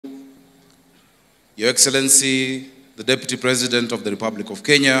Your Excellency, the Deputy President of the Republic of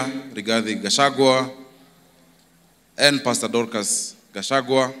Kenya, Rigathi Gachagua, and Pastor Dorcas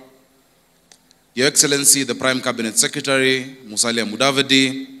Gachagua, Your Excellency, the Prime Cabinet Secretary, Musalia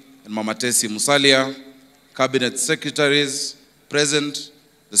Mudavadi, and Mama Tesi Musalia, Cabinet Secretaries present,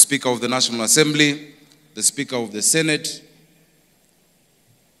 the Speaker of the National Assembly, the Speaker of the Senate,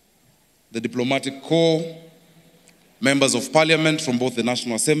 the Diplomatic Corps, members of Parliament from both the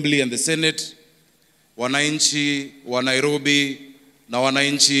National Assembly and the Senate, wananchi wa Nairobi na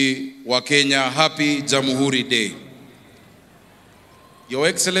wananchi wa Kenya, happy Jamhuri Day. Your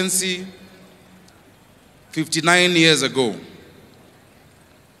Excellency, 59 years ago,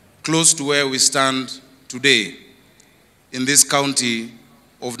 close to where we stand today, in this county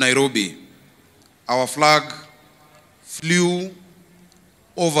of Nairobi, our flag flew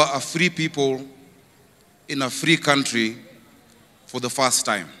over a free people in a free country for the first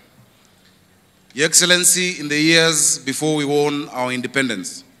time. Your Excellency, in the years before we won our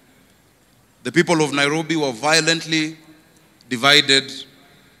independence, the people of Nairobi were violently divided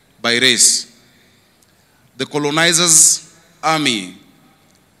by race. The colonizers' army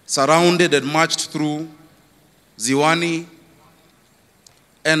surrounded and marched through Ziwani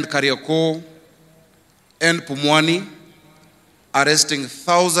and Kariakor and Pumwani, arresting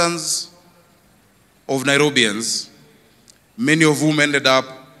thousands of Nairobians, many of whom ended up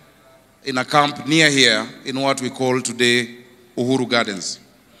in a camp near here in what we call today Uhuru Gardens.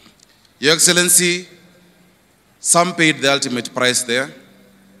 Your Excellency, some paid the ultimate price there.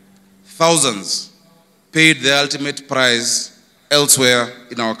 Thousands paid the ultimate price elsewhere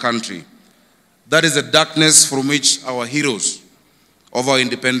in our country. That is the darkness from which our heroes of our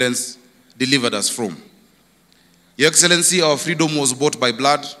independence delivered us from. Your Excellency, our freedom was bought by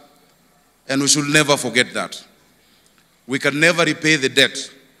blood, and we should never forget that. We can never repay the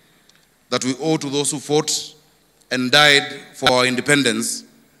debt that we owe to those who fought and died for our independence,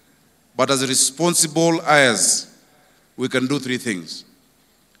 but as responsible heirs, we can do three things.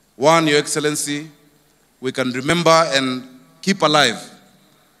 One, Your Excellency, we can remember and keep alive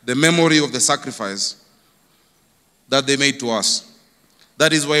the memory of the sacrifice that they made to us.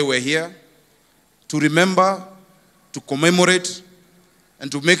 That is why we're here, to remember, to commemorate,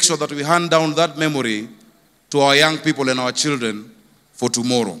 and to make sure that we hand down that memory to our young people and our children for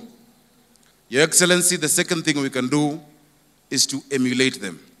tomorrow. Your Excellency, the second thing we can do is to emulate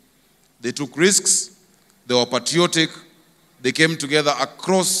them. They took risks, they were patriotic, they came together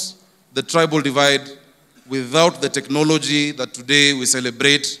across the tribal divide without the technology that today we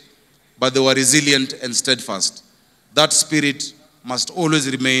celebrate, but they were resilient and steadfast. That spirit must always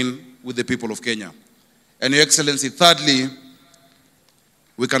remain with the people of Kenya. And Your Excellency, thirdly,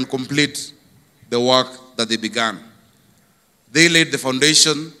 we can complete the work that they began. They laid the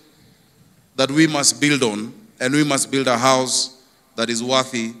foundation that we must build on, and we must build a house that is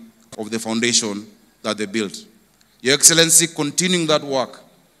worthy of the foundation that they built. Your Excellency, continuing that work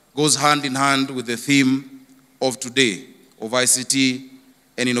goes hand in hand with the theme of today, of ICT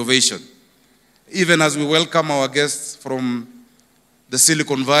and innovation. Even as we welcome our guests from the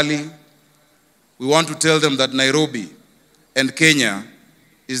Silicon Valley, we want to tell them that Nairobi and Kenya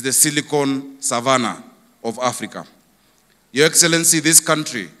is the Silicon Savanna of Africa. Your Excellency, this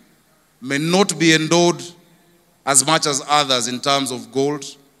country may not be endowed as much as others in terms of gold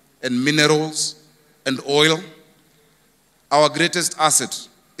and minerals and oil. Our greatest asset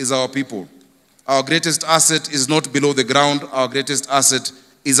is our people. Our greatest asset is not below the ground. Our greatest asset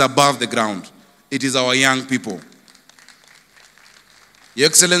is above the ground. It is our young people. Your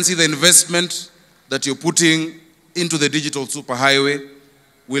Excellency, the investment that you're putting into the digital superhighway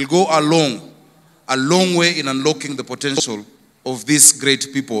will go a long way in unlocking the potential of these great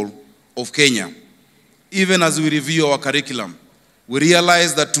people of Kenya. Even as we review our curriculum, we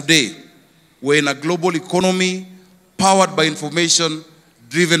realize that today we're in a global economy powered by information,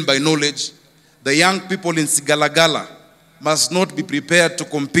 driven by knowledge. The young people in Sigalagala must not be prepared to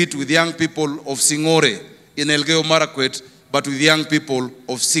compete with young people of Singore in Elgeyo Marakwet, but with young people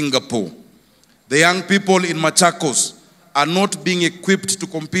of Singapore. The young people in Machakos are not being equipped to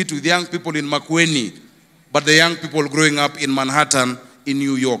compete with young people in Makueni, but the young people growing up in Manhattan, in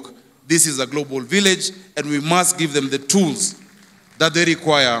New York. This is a global village, and we must give them the tools that they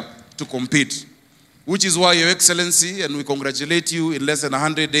require to compete. Which is why, Your Excellency, and we congratulate you, in less than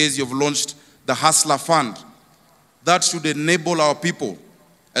 100 days you've launched the Hustler Fund. That should enable our people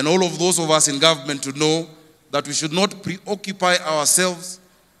and all of those of us in government to know that we should not preoccupy ourselves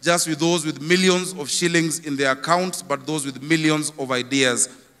just with those with millions of shillings in their accounts, but those with millions of ideas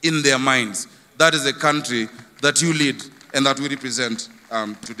in their minds. That is the country that you lead and that we represent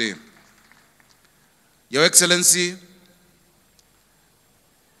today. Your Excellency,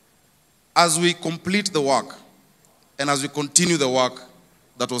 as we complete the work and as we continue the work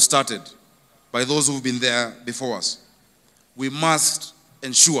that was started by those who've been there before us, we must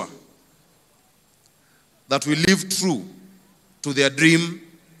ensure that we live true to their dream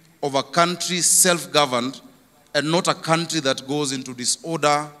of a country self-governed and not a country that goes into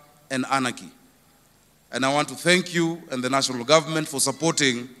disorder and anarchy. And I want to thank you and the national government for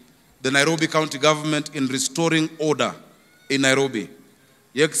supporting the Nairobi County government in restoring order in Nairobi.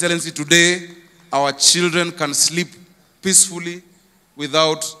 Your Excellency, today our children can sleep peacefully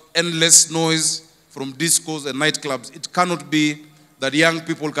without endless noise from discos and nightclubs. It cannot be that young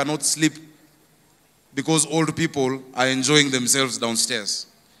people cannot sleep because old people are enjoying themselves downstairs.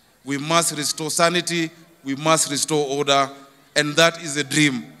 We must restore sanity, we must restore order, and that is the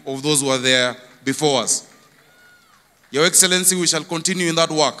dream of those who are there before us. Your Excellency, we shall continue in that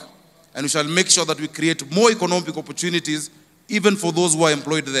work, and we shall make sure that we create more economic opportunities, even for those who are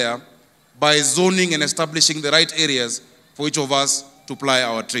employed there, by zoning and establishing the right areas for each of us to ply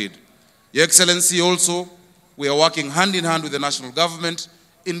our trade. Your Excellency, also, we are working hand in hand with the national government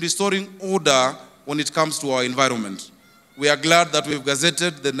in restoring order when it comes to our environment. We are glad that we've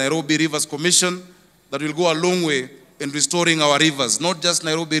gazetted the Nairobi Rivers Commission that will go a long way in restoring our rivers, not just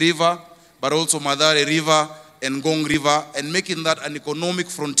Nairobi River, but also Mathare River and Ngong River, and making that an economic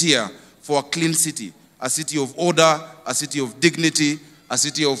frontier for a clean city, a city of order, a city of dignity, a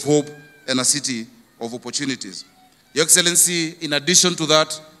city of hope, and a city of opportunities. Your Excellency, in addition to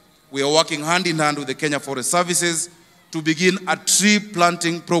that, we are working hand in hand with the Kenya Forest Services to begin a tree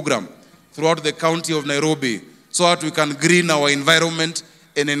planting program throughout the county of Nairobi so that we can green our environment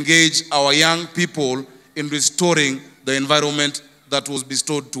and engage our young people in restoring the environment that was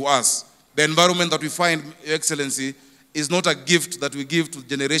bestowed to us. The environment that we find, Your Excellency, is not a gift that we give to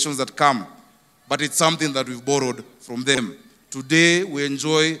generations that come, but it's something that we've borrowed from them. Today, we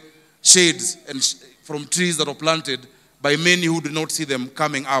enjoy shades from trees that are planted by many who do not see them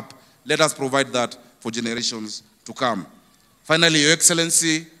coming up. Let us provide that for generations to come. Finally, Your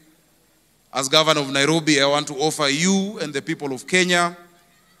Excellency, as Governor of Nairobi, I want to offer you and the people of Kenya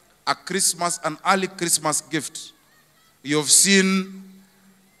an early Christmas gift. You have seen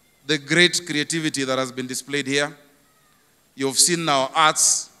the great creativity that has been displayed here. You have seen our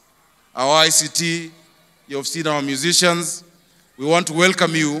arts, our ICT, you have seen our musicians. We want to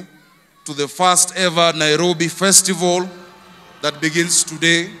welcome you to the first ever Nairobi Festival that begins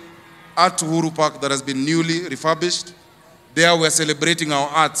today at Uhuru Park that has been newly refurbished. There we're celebrating our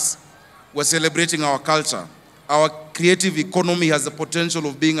arts, we're celebrating our culture. Our creative economy has the potential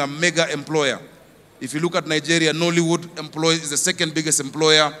of being a mega employer. If you look at Nigeria, Nollywood is the second biggest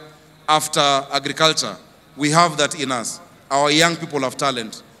employer after agriculture. We have that in us. Our young people have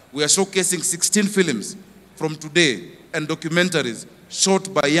talent. We are showcasing 16 films from today and documentaries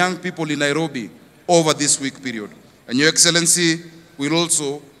shot by young people in Nairobi over this week period. And Your Excellency will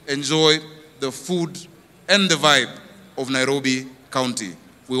also enjoy the food and the vibe of Nairobi County.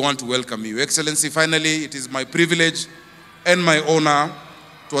 We want to welcome you. Your Excellency, finally, it is my privilege and my honor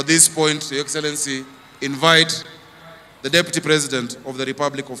to, at this point, Your Excellency, invite the Deputy President of the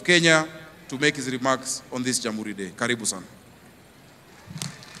Republic of Kenya to make his remarks on this Jamhuri Day. Karibu sana.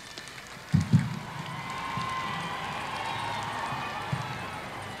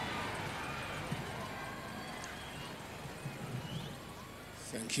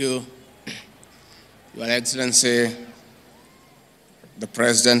 Thank you, Your Excellency, the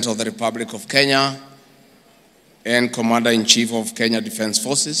President of the Republic of Kenya and Commander-in-Chief of Kenya Defense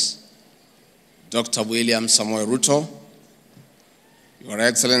Forces, Dr. William Samoei Ruto, Your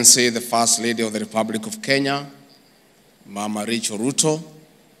Excellency, the First Lady of the Republic of Kenya, Mama Rachel Ruto,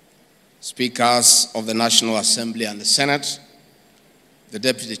 Speakers of the National Assembly and the Senate, the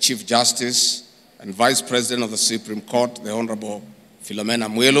Deputy Chief Justice and Vice President of the Supreme Court, the Honorable Philomena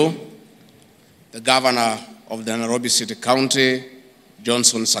Mwilu, the Governor of the Nairobi City County,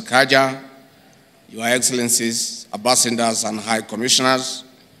 Johnson Sakaja, Your Excellencies, Ambassadors and High Commissioners,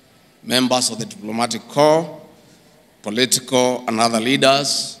 members of the Diplomatic Corps, political and other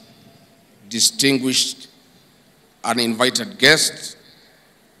leaders, distinguished and invited guests,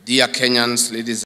 dear Kenyans, ladies